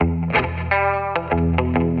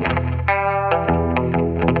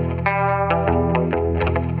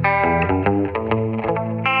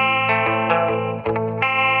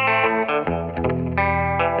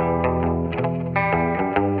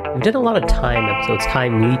did a lot of time episodes,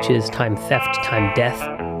 time leeches, time theft, time death,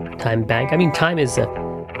 time bank. I mean, time is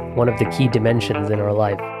one of the key dimensions in our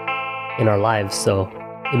lives. So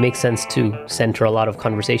it makes sense to center a lot of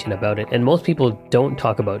conversation about it. And most people don't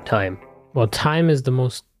talk about time. Well, time is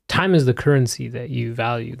the currency that you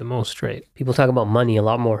value the most, right? People talk about money a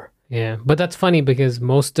lot more. Yeah, but that's funny because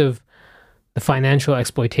most of the financial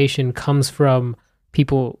exploitation comes from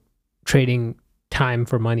people trading time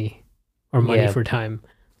for money or money for time.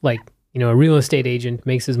 Like, a real estate agent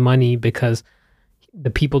makes his money because the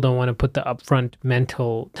people don't want to put the upfront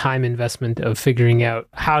mental time investment of figuring out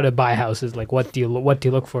how to buy houses. Like, what do you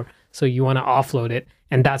look for? So you want to offload it,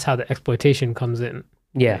 and that's how the exploitation comes in.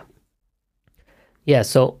 Yeah. Yeah,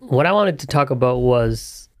 so what I wanted to talk about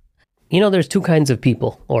was, there's two kinds of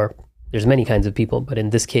people, or there's many kinds of people, but in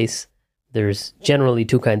this case, there's generally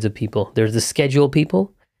two kinds of people. There's the scheduled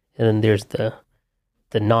people, and then there's the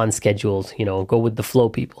non-scheduled, go with the flow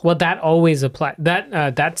people. Well, that always applies.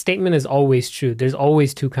 That statement is always true. There's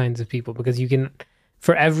always two kinds of people because you can,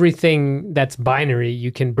 for everything that's binary,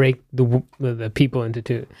 you can break the people into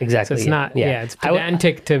two. Exactly. So it's not, it's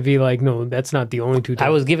pedantic to be like, no, that's not the only two types. I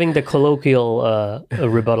was giving the colloquial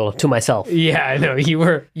rebuttal to myself. Yeah, I know.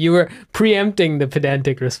 You were preempting the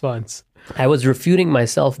pedantic response. I was refuting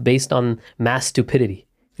myself based on mass stupidity.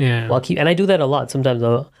 Yeah. And I do that a lot. Sometimes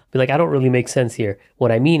I'll be like, I don't really make sense here.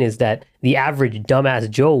 What I mean is that the average dumbass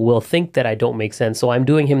Joe will think that I don't make sense. So I'm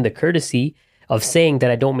doing him the courtesy of saying that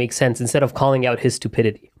I don't make sense instead of calling out his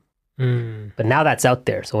stupidity. But now that's out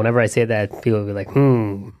there. So whenever I say that, people will be like,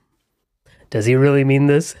 does he really mean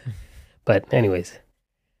this? But anyways,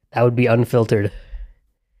 that would be unfiltered.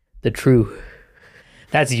 The true.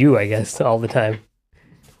 That's you, I guess, all the time.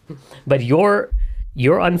 But your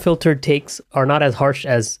unfiltered takes are not as harsh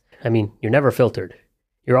as, you're never filtered.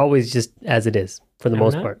 You're always just as it is for the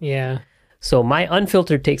most part. Yeah. So my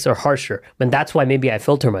unfiltered takes are harsher, and that's why maybe I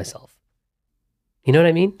filter myself. You know what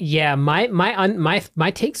I mean? Yeah,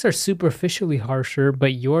 my takes are superficially harsher,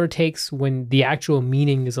 but your takes, when the actual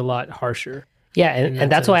meaning is a lot harsher. Yeah,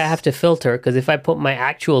 and that's why I have to filter, because if I put my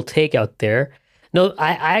actual take out there,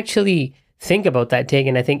 I actually think about that take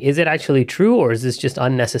and I think, is it actually true or is this just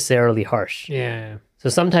unnecessarily harsh? Yeah. So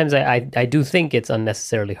sometimes I do think it's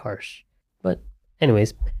unnecessarily harsh. But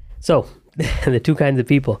anyways, so the two kinds of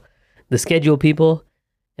people, the scheduled people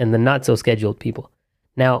and the not so scheduled people.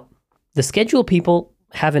 Now, the scheduled people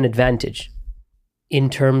have an advantage in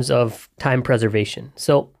terms of time preservation.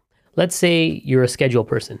 So let's say you're a scheduled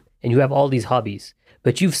person and you have all these hobbies,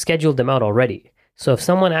 but you've scheduled them out already. So if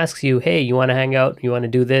someone asks you, hey, you want to hang out? You want to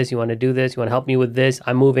do this? You want to do this? You want to help me with this?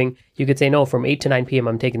 I'm moving. You could say, no, from 8 to 9 p.m.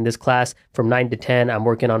 I'm taking this class. From 9 to 10, I'm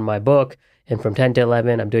working on my book. And from 10 to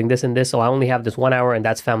 11, I'm doing this and this. So I only have this 1 hour and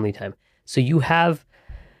that's family time. So you have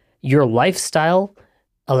your lifestyle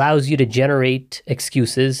allows you to generate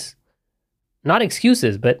excuses, not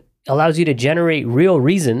excuses, but allows you to generate real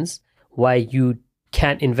reasons why you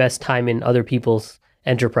can't invest time in other people's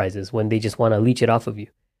enterprises when they just want to leech it off of you.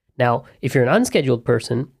 Now, if you're an unscheduled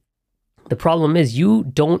person, the problem is you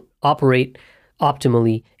don't operate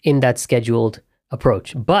optimally in that scheduled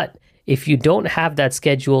approach. But if you don't have that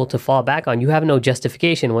schedule to fall back on, you have no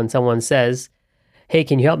justification when someone says, hey,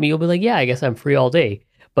 can you help me? You'll be like, yeah, I guess I'm free all day.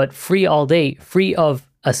 But free all day, free of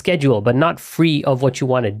a schedule, but not free of what you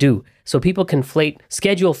want to do. So people conflate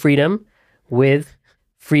schedule freedom with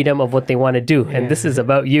freedom of what they want to do. Yeah. And this is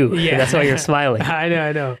about you. Yeah. That's why you're smiling.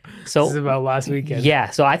 I know. So this is about last weekend.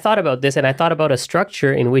 Yeah. So I thought about this and I thought about a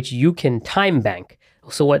structure in which you can time bank.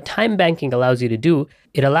 So what time banking allows you to do,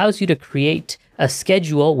 it allows you to create a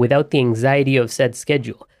schedule without the anxiety of said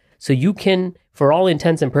schedule. So you can, for all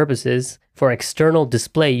intents and purposes, for external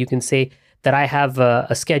display, you can say that I have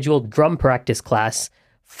a scheduled drum practice class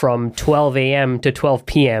from 12 a.m. to 12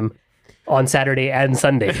 p.m. on Saturday and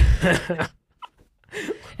Sunday.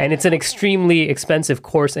 And it's an extremely expensive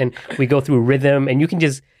course, and we go through rhythm, and you can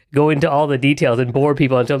just go into all the details and bore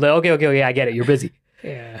people until they're okay, I get it, you're busy.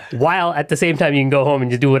 Yeah. While at the same time, you can go home and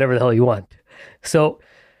just do whatever the hell you want. So,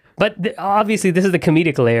 but obviously, this is the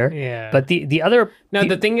comedic layer. Yeah. But the other... No,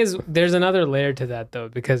 the thing is, there's another layer to that, though,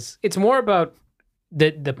 because it's more about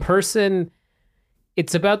the person...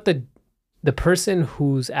 It's about the person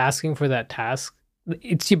who's asking for that task.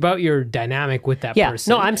 It's about your dynamic with that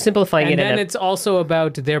person. No, I'm simplifying it. And then it's also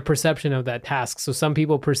about their perception of that task. So some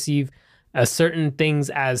people perceive certain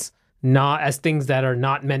things as things that are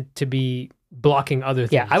not meant to be blocking other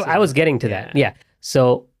things. Yeah, I was getting to that. Yeah.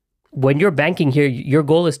 So when you're banking here, your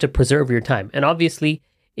goal is to preserve your time. And obviously,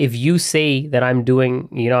 if you say that I'm doing,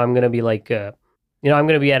 I'm going to be like, I'm going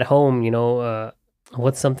to be at home,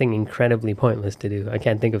 what's something incredibly pointless to do? I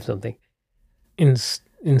can't think of something.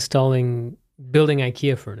 building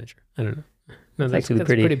IKEA furniture. I don't know. No, that's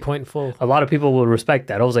pretty pointful. A lot of people will respect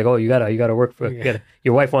that. I was like, oh, you gotta work for it.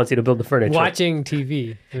 Your wife wants you to build the furniture. Watching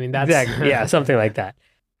TV. I mean, that's exactly. Yeah, something like that.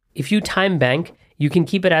 If you time bank, you can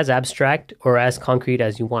keep it as abstract or as concrete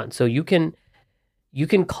as you want. So you can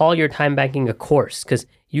call your time banking a course, because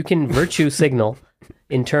you can virtue signal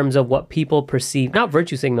in terms of what people perceive. Not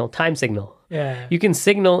virtue signal, time signal. Yeah. You can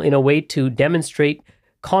signal in a way to demonstrate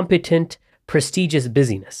competent, prestigious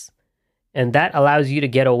busyness. And that allows you to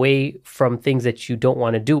get away from things that you don't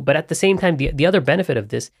want to do. But at the same time, the other benefit of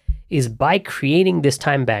this is by creating this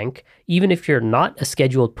time bank, even if you're not a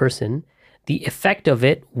scheduled person, the effect of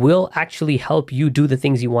it will actually help you do the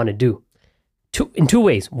things you want to do. In two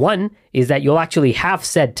ways. One is that you'll actually have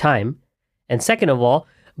said time. And second of all,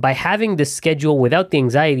 by having this schedule without the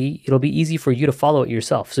anxiety, it'll be easy for you to follow it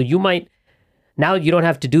yourself. So now you don't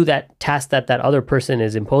have to do that task that other person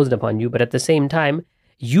is imposed upon you, but at the same time,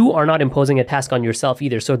 you are not imposing a task on yourself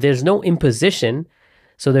either. So there's no imposition.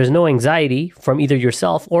 So there's no anxiety from either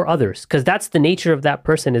yourself or others, because that's the nature of that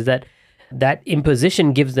person, is that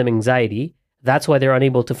imposition gives them anxiety. That's why they're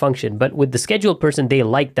unable to function. But with the scheduled person, they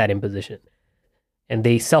like that imposition, and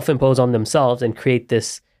they self-impose on themselves and create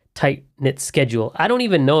this tight-knit schedule. I don't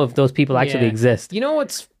even know if those people actually exist. You know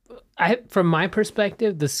from my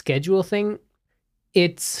perspective, the schedule thing,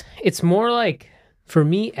 it's more like, for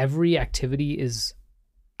me, every activity is,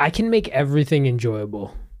 I can make everything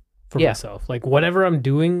enjoyable for myself. Like whatever I'm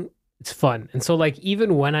doing, it's fun. And so like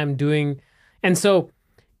even when I'm doing, and so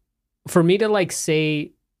for me to like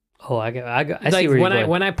say, oh, I like see where you're going.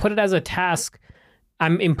 When I put it as a task,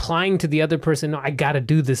 I'm implying to the other person, no, I got to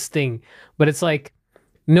do this thing. But it's like,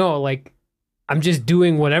 no, like I'm just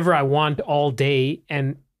doing whatever I want all day.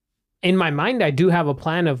 And in my mind, I do have a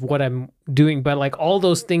plan of what I'm doing, but like all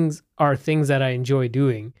those things are things that I enjoy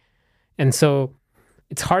doing. And so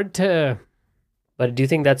it's hard to... But do you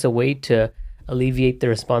think that's a way to alleviate the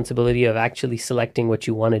responsibility of actually selecting what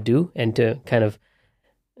you want to do, and to kind of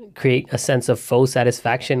create a sense of faux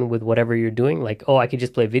satisfaction with whatever you're doing? Like, oh, I could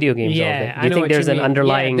just play video games all day. Do you think there's an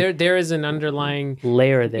underlying... Yeah, there is an underlying...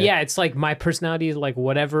 layer there. Yeah, it's like my personality is like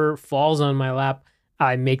whatever falls on my lap,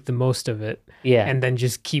 I make the most of it. Yeah. And then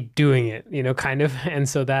just keep doing it, kind of. And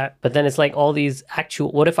so that... But then it's like all these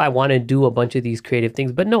what if I want to do a bunch of these creative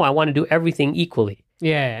things, but no, I want to do everything equally.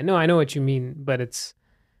 Yeah, no, I know what you mean, but it's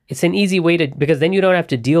an easy way to, because then you don't have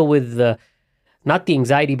to deal with not the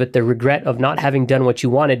anxiety, but the regret of not having done what you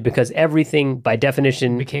wanted, because everything by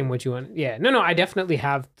definition became what you wanted. Yeah, no, I definitely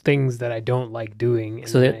have things that I don't like doing.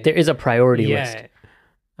 So there is a priority list.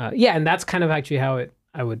 Yeah, and that's kind of actually how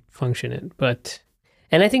I would function it.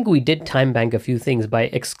 And I think we did time bank a few things by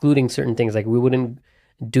excluding certain things. Like we wouldn't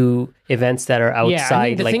do events that are outside, yeah, I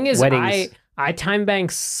mean, the like thing is, weddings. I time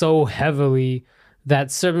bank so heavily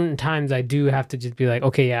that certain times I do have to just be like,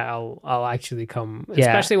 okay, yeah, I'll actually come. Yeah.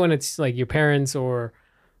 Especially when it's like your parents, or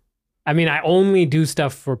I mean, I only do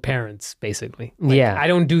stuff for parents, basically. Like, yeah. I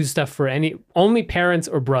don't do stuff for only parents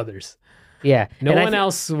or brothers. Yeah. No one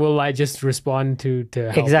else will I just respond to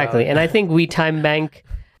help exactly. out. And I think we time bank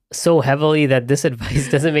so heavily that this advice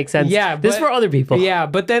doesn't make sense. Yeah. This is for other people. Yeah.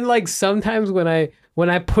 But then like sometimes when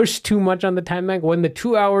I push too much on the time bank, when the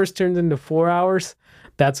 2 hours turns into 4 hours,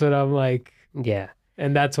 that's what I'm like. Yeah.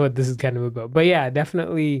 And that's what this is kind of about. But yeah,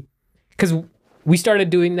 definitely. Because we started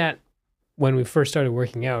doing that when we first started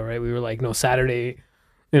working out, right? We were like, no, Saturday,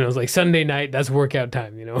 it was like Sunday night, that's workout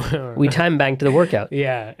time, We time banked the workout.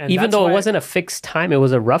 Yeah. And even though it wasn't a fixed time, it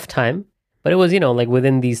was a rough time, but it was, like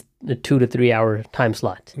within these 2 to 3 hour time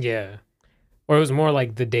slot. Yeah. Or it was more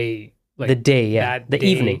like the day. Like the day, yeah.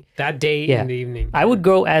 Evening. That day in the evening. I would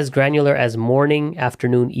go as granular as morning,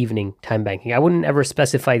 afternoon, evening time banking. I wouldn't ever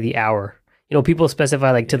specify the hour. People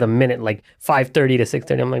specify like to the minute, like 5:30 to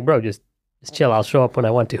 6:30. I'm like, bro, just chill. I'll show up when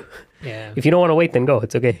I want to. Yeah. If you don't want to wait, then go.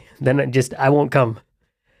 It's okay. Then I won't come.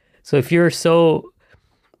 So if you're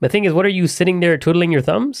the thing is, what are you sitting there twiddling your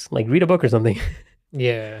thumbs? Like read a book or something.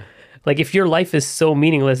 Yeah. Like if your life is so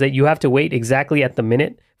meaningless that you have to wait exactly at the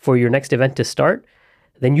minute for your next event to start,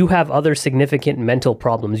 then you have other significant mental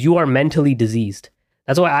problems. You are mentally diseased.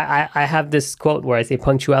 That's why I have this quote where I say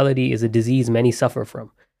punctuality is a disease many suffer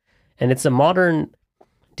from. And it's a modern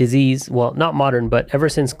disease. Well, not modern, but ever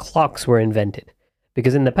since clocks were invented.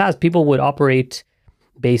 Because in the past, people would operate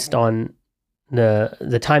based on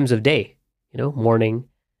the times of day, morning.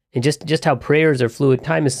 And just how prayers are fluid,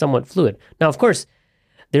 time is somewhat fluid. Now, of course,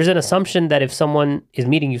 there's an assumption that if someone is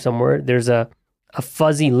meeting you somewhere, there's a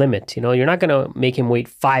fuzzy limit. You're not going to make him wait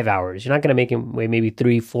 5 hours. You're not going to make him wait maybe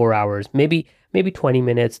 3-4 hours, maybe 20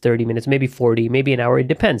 minutes, 30 minutes, maybe 40, maybe an hour. It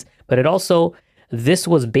depends. But this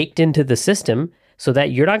was baked into the system so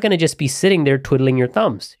that you're not going to just be sitting there twiddling your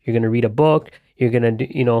thumbs. You're going to read a book. You're going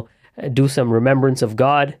to, do some remembrance of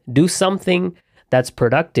God, do something that's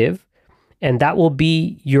productive, and that will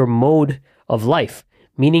be your mode of life,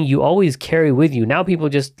 meaning you always carry with you. Now people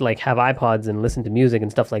just like have iPods and listen to music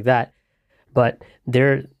and stuff like that. But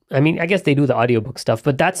I guess they do the audiobook stuff,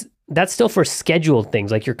 but that's still for scheduled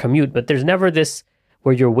things like your commute. But there's never this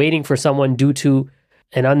where you're waiting for someone due to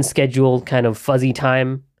an unscheduled kind of fuzzy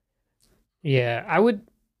time. Yeah,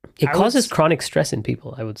 It causes chronic stress in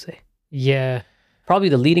people, I would say. Yeah. Probably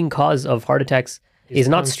the leading cause of heart attacks is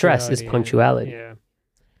not stress, it's punctuality. Yeah.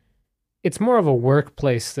 It's more of a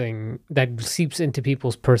workplace thing that seeps into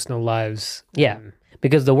people's personal lives. Yeah,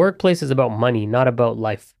 because the workplace is about money, not about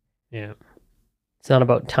life. Yeah. It's not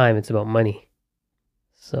about time, it's about money.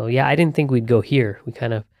 So yeah, I didn't think we'd go here. We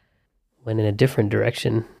kind of went in a different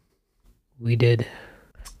direction. We did.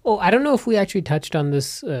 Oh, I don't know if we actually touched on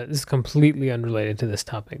this. This is completely unrelated to this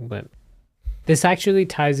topic, but this actually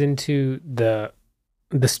ties into the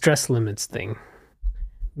stress limits thing.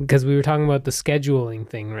 Because we were talking about the scheduling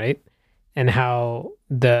thing, right? And how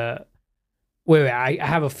I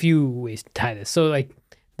have a few ways to tie this. So like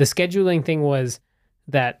the scheduling thing was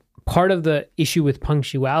that part of the issue with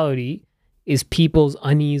punctuality is people's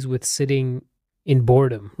unease with sitting in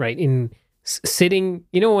boredom, right? In sitting,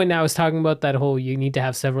 when I was talking about that whole, you need to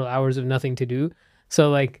have several hours of nothing to do. So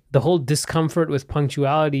like the whole discomfort with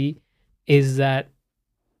punctuality is that,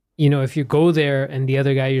 if you go there and the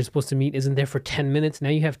other guy you're supposed to meet isn't there for 10 minutes, now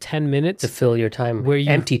you have 10 minutes to fill your time.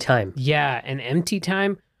 Empty time. Yeah, an empty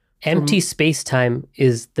time. Empty space time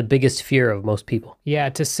is the biggest fear of most people. Yeah,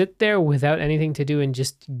 to sit there without anything to do and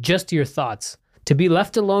just your thoughts. To be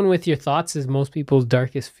left alone with your thoughts is most people's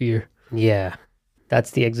darkest fear. Yeah,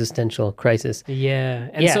 that's the existential crisis. Yeah,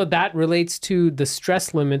 and so that relates to the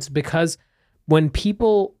stress limits, because when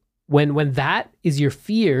that is your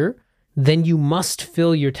fear, then you must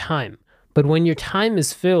fill your time. But when your time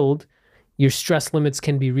is filled, your stress limits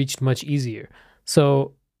can be reached much easier.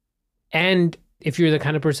 So, and if you're the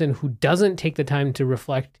kind of person who doesn't take the time to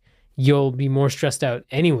reflect, you'll be more stressed out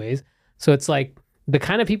anyways. So it's like the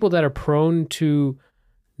kind of people that are prone to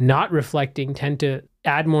not reflecting tend to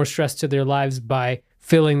add more stress to their lives by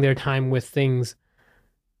filling their time with things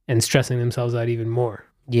and stressing themselves out even more.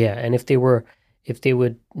 Yeah, and if they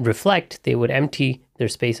would reflect, they would empty their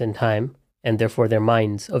space and time, and therefore their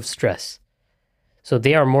minds, of stress. So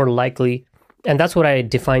they are more likely, and that's what I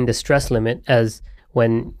define the stress limit as,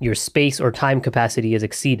 when your space or time capacity is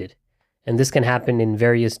exceeded. And this can happen in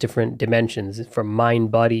various different dimensions, from mind,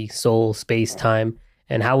 body, soul, space, time.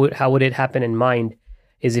 And how would it happen in mind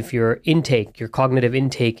is if your cognitive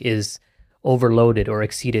intake is overloaded or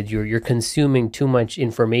exceeded. You're consuming too much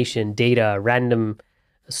information, data, random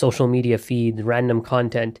social media feeds, random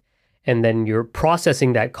content, and then you're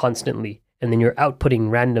processing that constantly, and then you're outputting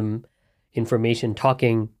random information,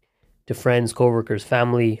 talking to friends, coworkers,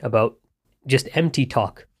 family about just empty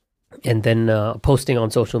talk, and then posting on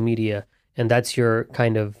social media, and that's your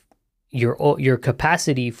kind of your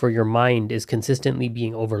capacity for your mind is consistently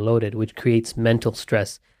being overloaded, which creates mental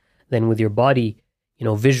stress. Then with your body,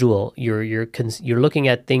 visual, you're looking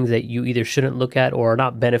at things that you either shouldn't look at or are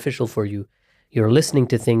not beneficial for you. You're listening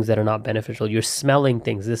to things that are not beneficial. You're smelling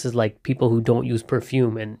things. This is like people who don't use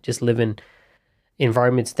perfume and just live in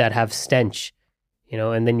environments that have stench,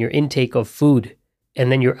 and then your intake of food,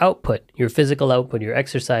 and then your output, your physical output, your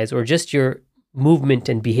exercise, or just your movement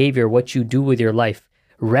and behavior, what you do with your life.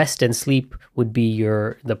 Rest and sleep would be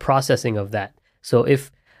the processing of that. So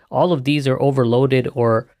if all of these are overloaded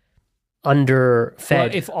or underfed.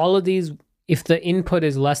 Well, if the input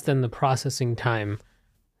is less than the processing time,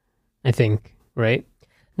 I think, right?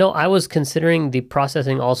 No, I was considering the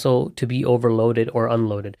processing also to be overloaded or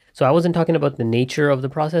unloaded. So I wasn't talking about the nature of the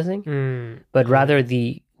processing, but rather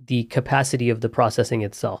the capacity of the processing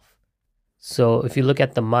itself. So if you look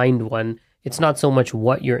at the mind one, it's not so much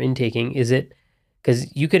what you're intaking, is it?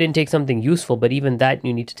 Because you could intake something useful, but even that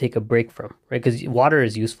you need to take a break from, right? Because water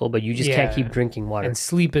is useful, but you just can't keep drinking water. And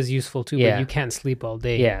sleep is useful too, but you can't sleep all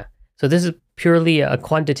day. Yeah. So this is purely a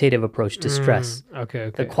quantitative approach to stress.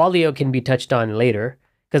 Okay. The qualio can be touched on later,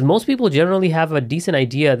 because most people generally have a decent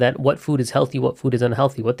idea that what food is healthy, what food is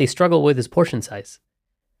unhealthy. What they struggle with is portion size.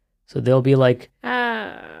 So they'll be like,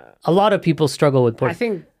 a lot of people struggle with portion. I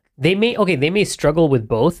think they may struggle with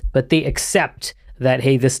both, but they accept that,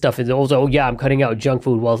 hey, this stuff is also, I'm cutting out junk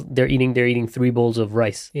food while they're eating 3 bowls of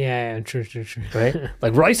rice. Yeah, true. Right?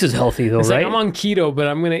 Like rice is healthy though, it's right? Like, I'm on keto, but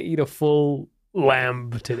I'm going to eat a full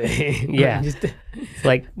lamb today. Yeah. It's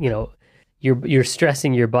like, you're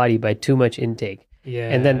stressing your body by too much intake. Yeah.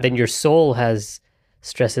 And then your soul has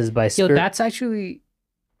stresses by Yo, that's actually,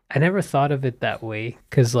 I never thought of it that way,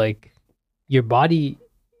 because like your body,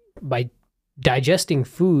 by digesting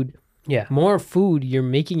food, more food, you're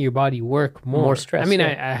making your body work more stress. I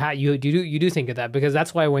mean, you do think of that, because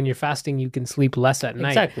that's why when you're fasting you can sleep less at night.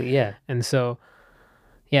 Exactly, yeah. And so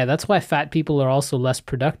that's why fat people are also less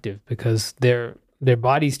productive, because their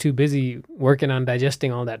body's too busy working on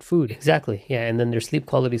digesting all that food. Exactly, yeah. And then their sleep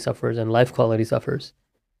quality suffers and life quality suffers.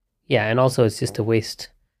 Yeah, and also it's just a waste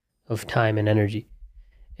of time and energy.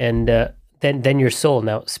 And then your soul.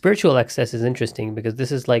 Now, spiritual excess is interesting, because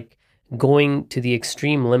this is like going to the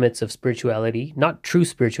extreme limits of spirituality, not true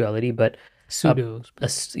spirituality, but pseudo. a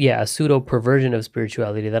pseudo perversion of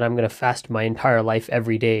spirituality, that I'm going to fast my entire life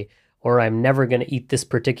every day, or I'm never going to eat this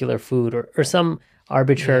particular food, or some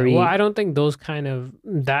arbitrary. Well, I don't think those kind of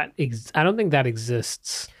I don't think that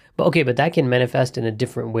exists. But that can manifest in a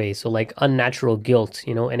different way. So like unnatural guilt,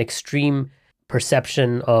 an extreme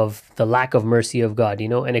perception of the lack of mercy of God,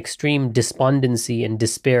 an extreme despondency and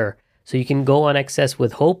despair. So you can go on excess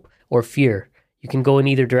with hope or fear. You can go in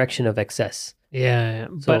either direction of excess. Yeah,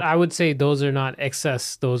 but I would say those are not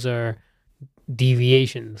excess. Those are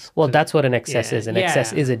deviations. Well, that's what an excess is. An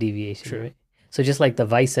excess is a deviation, right? So just like the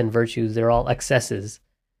vice and virtues, they're all excesses.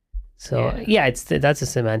 So that's a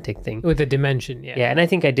semantic thing. With a dimension, Yeah, and I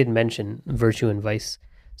think I did mention virtue and vice.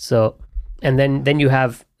 So, and then you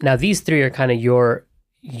have, now these three are kind of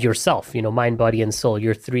yourself, mind, body, and soul,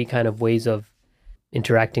 your three kind of ways of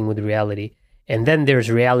interacting with reality. And then there's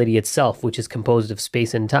reality itself, which is composed of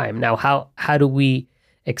space and time. Now, how do we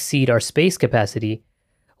exceed our space capacity?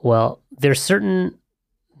 Well, there's certain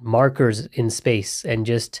markers in space and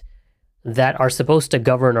just that are supposed to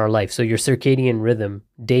govern our life. So your circadian rhythm,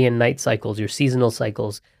 day and night cycles, your seasonal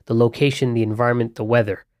cycles, the location, the environment, the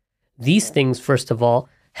weather. These things, first of all,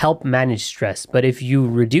 help manage stress. But if you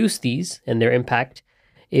reduce these and their impact,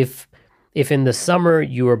 if in the summer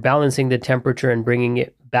you are balancing the temperature and bringing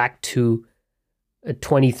it back to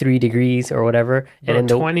 23 degrees or whatever, and in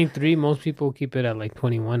 23, most people keep it at like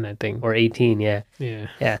 21, I think, or 18. Yeah.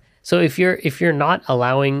 So if you're not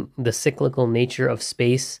allowing the cyclical nature of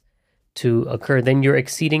space to occur, then you're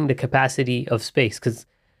exceeding the capacity of space, because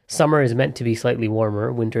summer is meant to be slightly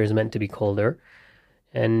warmer, winter is meant to be colder,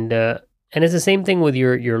 and it's the same thing with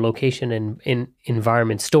your location and in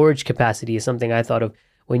environment. Storage capacity is something I thought of.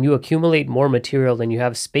 When you accumulate more material than you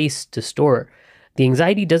have space to store, the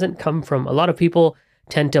anxiety doesn't come from, a lot of people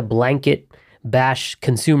tend to blanket bash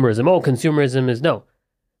consumerism. Oh, consumerism is no.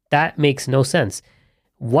 That makes no sense.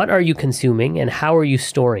 What are you consuming and how are you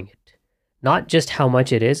storing it? Not just how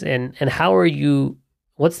much it is, and how are you,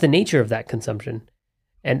 what's the nature of that consumption?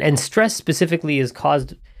 And stress specifically is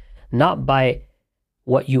caused not by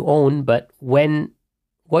what you own, but when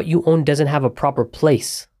what you own doesn't have a proper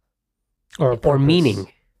place or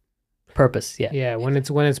meaning. Purpose, yeah. Yeah, when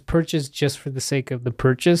it's purchased just for the sake of the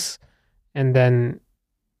purchase, and then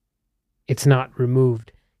it's not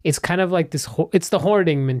removed. It's kind of like this, it's the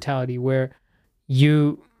hoarding mentality, where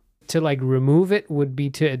to like remove it would be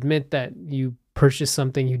to admit that you purchased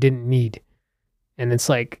something you didn't need. And it's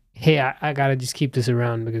like, hey, I gotta just keep this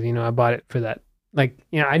around because, I bought it for that. Like,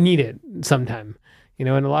 I need it sometime, and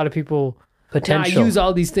a lot of people, potential. I use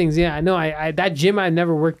all these things. Yeah, I know. I that gym I've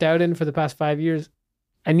never worked out in for the past 5 years,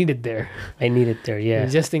 I need it there. Yeah.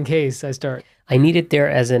 Just in case I start. I need it there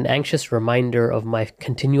as an anxious reminder of my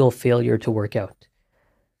continual failure to work out.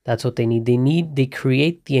 That's what they need. They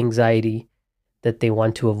create the anxiety that they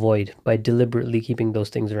want to avoid by deliberately keeping those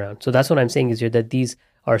things around. So that's what I'm saying is here, that these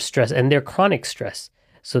are stress, and they're chronic stress.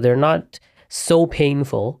 So they're not so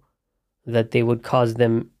painful that they would cause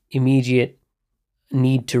them immediate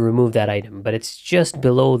need to remove that item, but it's just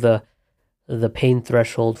below the pain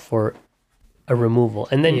threshold for a removal.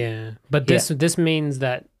 And then but this means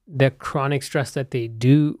that the chronic stress that they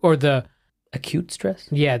do, or the acute stress,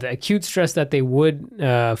 the acute stress that they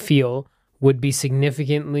would feel would be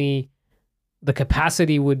significantly, the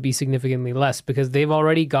capacity would be significantly less, because they've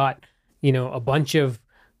already got a bunch of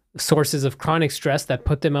sources of chronic stress that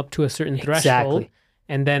put them up to a certain threshold.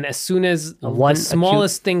 And then as soon as the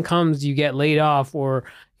smallest thing comes, you get laid off, or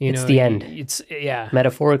it's the end. It's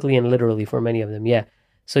metaphorically and literally for many of them.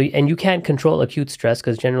 So, and you can't control acute stress,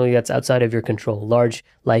 because generally that's outside of your control, large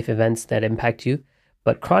life events that impact you.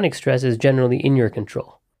 But chronic stress is generally in your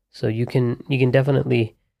control. So you can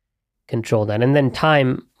definitely control that. And then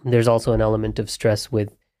time, there's also an element of stress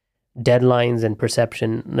with deadlines and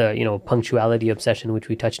perception, punctuality obsession, which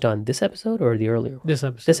we touched on this episode or the earlier one? This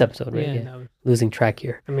episode. This episode, right? Yeah. Losing track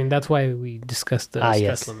here. I mean, that's why we discussed the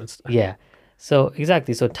stress limits stuff. Yeah. So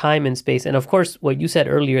exactly. So time and space. And of course, what you said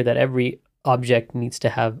earlier, that every object needs to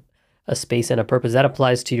have a space and a purpose. That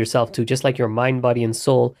applies to yourself too. Just like your mind, body, and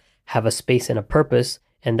soul have a space and a purpose,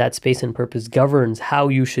 and that space and purpose governs how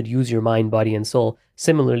you should use your mind, body, and soul.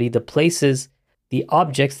 Similarly, the places, the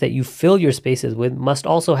objects that you fill your spaces with must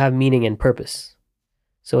also have meaning and purpose.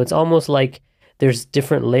 So it's almost like there's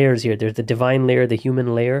different layers here. There's the divine layer, the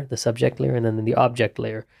human layer, the subject layer, and then the object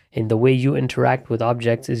layer. And the way you interact with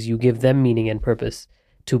objects is you give them meaning and purpose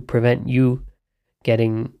to prevent you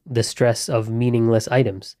getting the stress of meaningless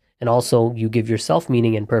items. And also you give yourself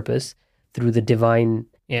meaning and purpose through the divine.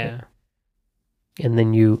 Yeah. And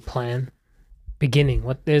then you plan. Beginning.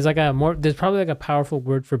 There's probably like a powerful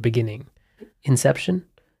word for beginning. Inception?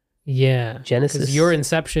 Yeah. Genesis. Because your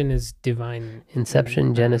inception is divine.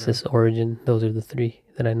 Inception, Genesis, origin. Those are the three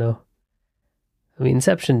that I know. I mean,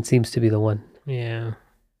 Inception seems to be the one. Yeah.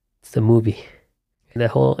 It's the movie.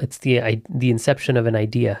 It's the inception of an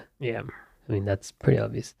idea. Yeah. I mean, that's pretty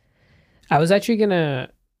obvious. I was actually going to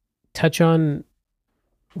touch on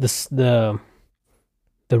the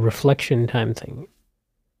reflection time thing.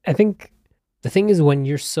 I think the thing is when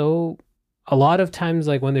a lot of times,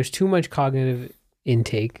 like when there's too much cognitive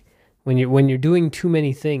intake, when you're doing too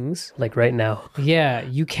many things, like right now. Yeah,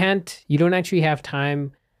 you don't actually have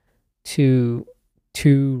time to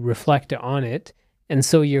reflect on it. And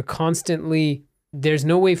so you're constantly, there's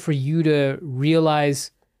no way for you to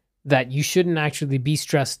realize that you shouldn't actually be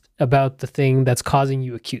stressed about the thing that's causing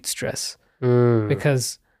you acute stress.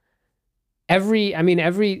 Because everything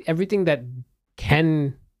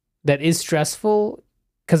that is stressful,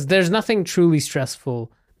 because there's nothing truly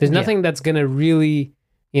stressful. There's nothing that's going to really,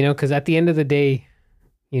 because at the end of the day,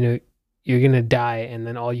 you're going to die and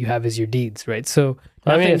then all you have is your deeds, right? So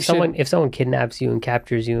I mean, if someone kidnaps you and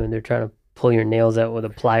captures you and they're trying to pull your nails out with a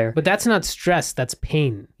plier. But that's not stress, that's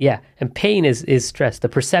pain. Yeah, and pain is stress, the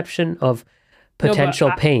perception of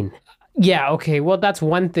potential pain. Yeah, okay, well, that's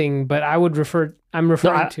one thing, but I'm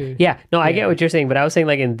referring to... Yeah, I get what you're saying, but I was saying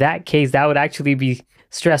like in that case, that would actually be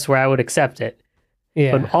stress where I would accept it.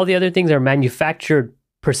 Yeah. But all the other things are manufactured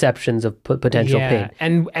perceptions of potential pain.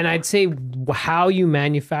 And I'd say how you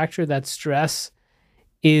manufacture that stress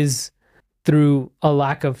is through a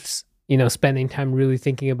lack of, spending time really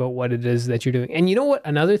thinking about what it is that you're doing. And you know what?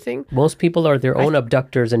 Another thing? Most people are their own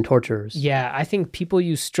abductors and torturers. Yeah, I think people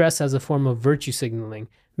use stress as a form of virtue signaling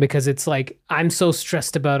because it's like, I'm so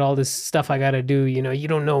stressed about all this stuff I got to do. You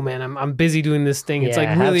don't know, man. I'm busy doing this thing. It's like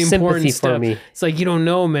really important stuff. For me. It's like, you don't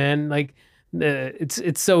know, man. Like,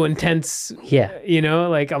 it's so intense. Yeah.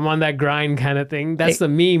 Like I'm on that grind kind of thing. That's the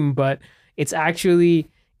meme, but it's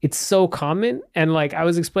so common. And like I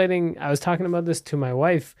was talking about this to my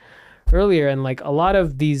wife earlier, and like a lot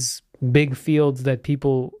of these big fields that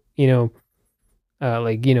people,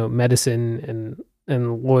 medicine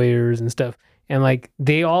and lawyers and stuff, and like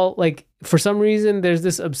they all, like for some reason there's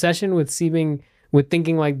this obsession with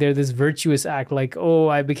thinking like they're this virtuous act, like, oh,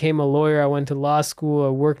 I became a lawyer, I went to law school, I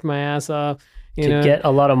worked my ass off to get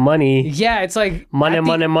a lot of money. Yeah, it's like money.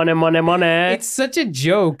 It's such a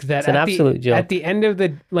joke that it's an absolute joke. At the end of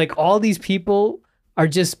the, like, all these people are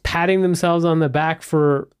just patting themselves on the back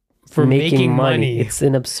for making money. It's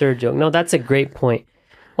an absurd joke. No, that's a great point.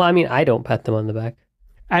 Well, I mean, I don't pat them on the back.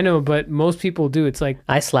 I know, but most people do. It's like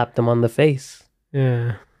I slap them on the face.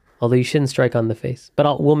 Yeah. Although you shouldn't strike on the face,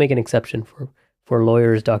 but we'll make an exception for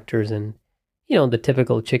lawyers, doctors, and the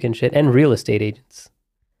typical chicken shit, and real estate agents.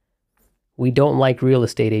 We don't like real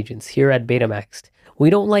estate agents here at Betamax. We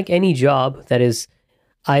don't like any job that is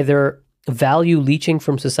either value leeching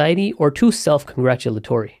from society or too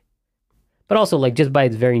self-congratulatory. But also, like, just by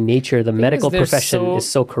its very nature, the medical profession is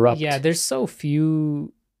so corrupt. Yeah, there's so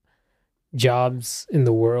few jobs in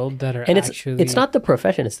the world that are it's not the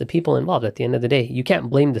profession, it's the people involved at the end of the day. You can't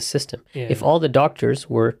blame the system. Yeah. If all the doctors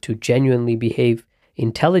were to genuinely behave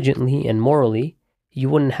intelligently and morally, you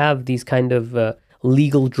wouldn't have these kind of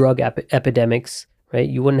legal drug epidemics, right?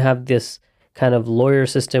 You wouldn't have this kind of lawyer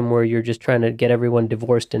system where you're just trying to get everyone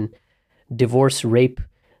divorced and divorce, rape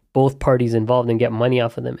both parties involved and get money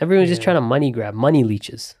off of them. Everyone's just trying to money grab, money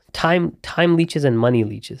leeches, time leeches and money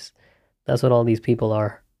leeches. That's what all these people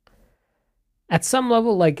are. At some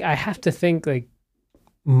level, like, I have to think, like,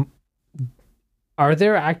 are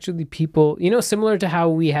there actually people, similar to how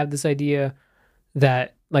we have this idea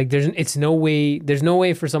that, like, there's no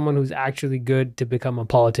way for someone who's actually good to become a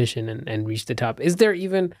politician and reach the top. Is there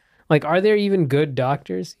even, like, are there even good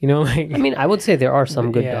doctors? Like, I mean, I would say there are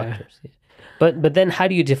some good doctors. But then how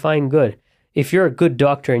do you define good? If you're a good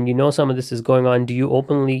doctor and you know some of this is going on, do you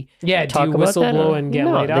openly talk about that? Whistleblow and get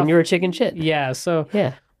laid off? Then you're a chicken shit. Yeah, so...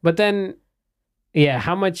 Yeah. But then... Yeah,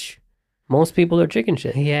 how much Most people are chicken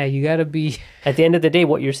shit. Yeah, you gotta be. At the end of the day,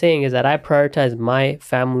 what you're saying is that I prioritize my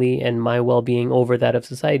family and my well-being over that of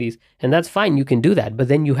society's, and that's fine. You can do that, but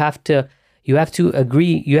then you have to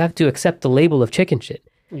agree. You have to accept the label of chicken shit.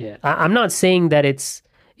 Yeah, I'm not saying that it's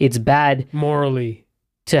bad morally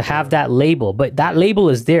to have that label, but that label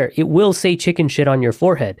is there. It will say chicken shit on your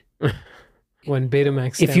forehead. When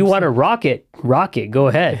Betamax. If you want to rock it, go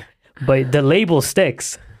ahead. But the label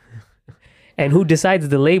sticks. And who decides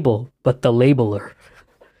the label but the labeler?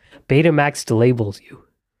 Betamax labels you.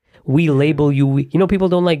 We label you. You know, people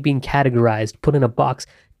don't like being categorized, put in a box.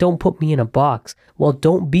 Don't put me in a box. Well,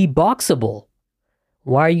 don't be boxable.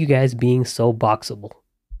 Why are you guys being so boxable?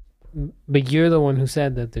 But you're the one who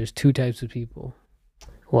said that there's two types of people.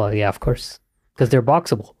 Well, yeah, of course. Because they're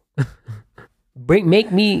boxable.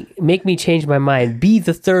 Make me change my mind. Be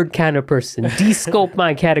the third kind of person. De-scope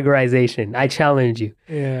my categorization. I challenge you.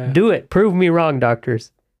 Yeah. Do it. Prove me wrong,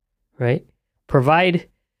 doctors. Right? Provide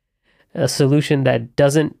a solution that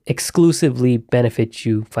doesn't exclusively benefit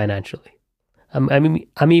you financially.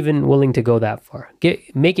 I'm even willing to go that far.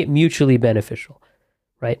 Make it mutually beneficial.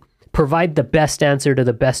 Right? Provide the best answer to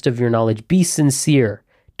the best of your knowledge. Be sincere.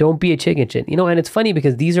 Don't be a chicken shit. You know, and it's funny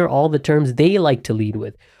because these are all the terms they like to lead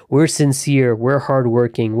with. We're sincere, we're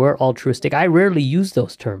hardworking, we're altruistic. I rarely use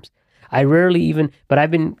those terms. But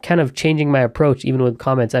I've been kind of changing my approach, even with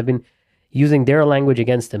comments. I've been using their language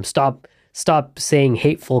against them. Stop saying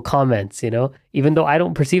hateful comments, you know, even though I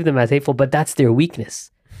don't perceive them as hateful, but that's their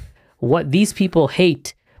weakness. What these people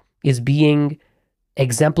hate is being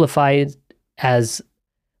exemplified as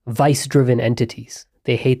vice-driven entities.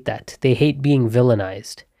 They hate that. They hate being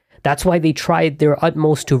villainized. That's why they tried their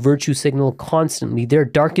utmost to virtue signal constantly. Their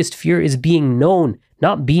darkest fear is being known,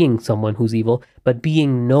 not being someone who's evil, but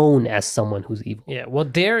being known as someone who's evil. Yeah, well,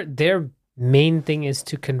 their main thing is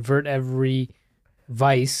to convert every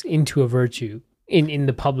vice into a virtue in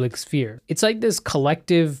the public sphere. It's like this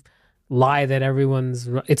collective lie that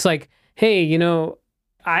it's like, hey, you know,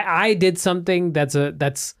 I did something that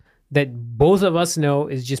both of us know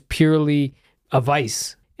is just purely a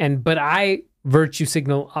vice, but I virtue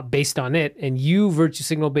signal based on it, and you virtue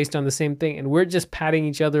signal based on the same thing, and we're just patting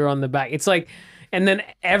each other on the back. It's like, and then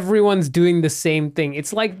everyone's doing the same thing.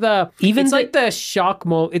 It's like like the shock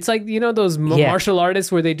mo. It's like, you know, those martial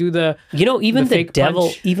artists where they do even the devil.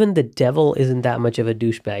 Punch. Even the devil isn't that much of a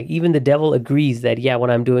douchebag. Even the devil agrees that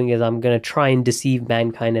what I'm doing is I'm gonna try and deceive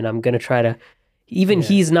mankind, and I'm gonna try to.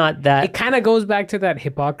 He's not that. It kind of goes back to that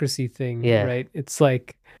hypocrisy thing, right? It's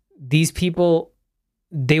like these people.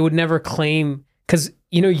 They would never claim, because,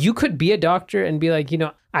 you know, you could be a doctor and be like, you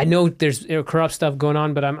know, I know there's corrupt stuff going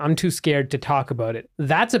on, but I'm too scared to talk about it.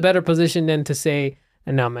 That's a better position than to say,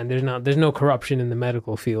 no, man, there's no corruption in the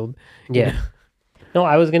medical field. Yeah. No,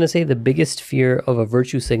 I was going to say the biggest fear of a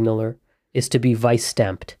virtue signaler is to be vice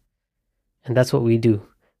stamped. And that's what we do.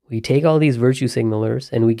 We take all these virtue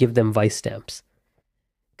signalers and we give them vice stamps.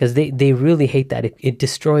 Because they really hate that. It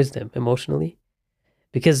destroys them emotionally.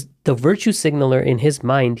 Because the virtue signaler in his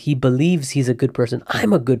mind, he believes he's a good person.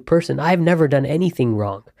 I'm a good person. I've never done anything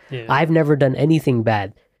wrong. Yeah. I've never done anything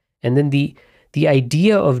bad. And then the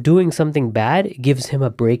idea of doing something bad gives him a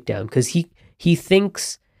breakdown because he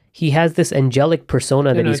thinks he has this angelic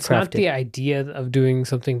persona that he's crafted. It's not the idea of doing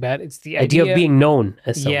something bad. It's the idea of being known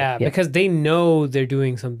as someone. Yeah, because they know they're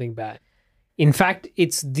doing something bad. In fact,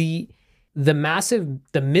 it's the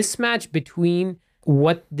mismatch between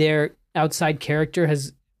what their outside character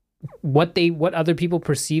has, what other people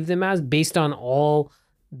perceive them as based on all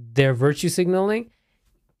their virtue signaling.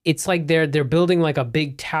 It's like they're building like a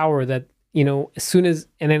big tower that, you know,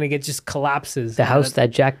 and then it just collapses. The house that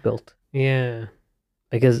Jack built. Yeah.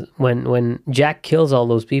 Because when Jack kills all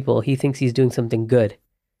those people, he thinks he's doing something good.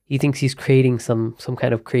 He thinks he's creating some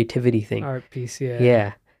kind of creativity thing. Art piece, yeah.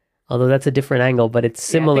 Yeah. Although that's a different angle, but it's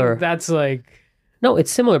similar. I think that's like... No,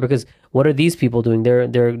 it's similar because what are these people doing?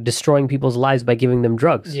 They're destroying people's lives by giving them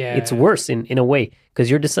drugs. Yeah. It's worse in a way because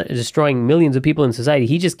you're destroying millions of people in society.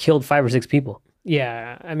 He just killed 5 or 6 people.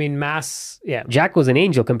 Yeah, I mean mass. Yeah, Jack was an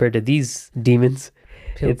angel compared to these demons.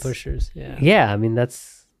 Pill pushers. Yeah. Yeah, I mean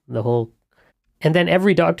that's the whole. And then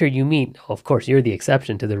every doctor you meet, of course, you're the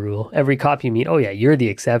exception to the rule. Every cop you meet, oh yeah, you're the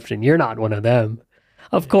exception. You're not one of them.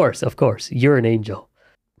 Of course, you're an angel.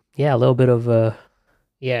 Yeah, a little bit of.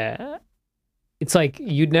 Yeah. It's like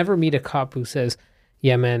you'd never meet a cop who says,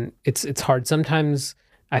 yeah, man, it's hard. Sometimes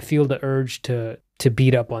I feel the urge to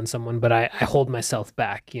beat up on someone, but I hold myself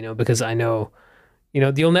back, you know, because I know, you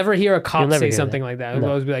know, you'll never hear a cop say something like that. It'll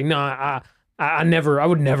always be like, no, I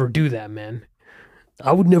would never do that, man.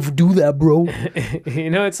 I would never do that, bro. You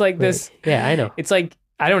know, it's like this. Yeah, I know. It's like,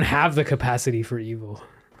 I don't have the capacity for evil.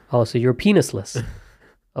 Oh, so you're penisless.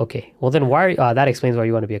 Okay. Well, then that explains why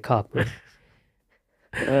you want to be a cop.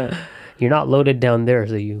 Right? You're not loaded down there,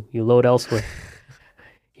 so you load elsewhere.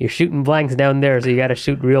 You're shooting blanks down there, so you got to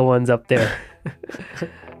shoot real ones up there.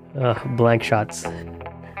 Blank shots.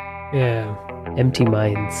 Yeah. Empty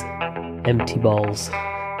minds. Empty balls.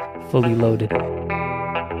 Fully loaded.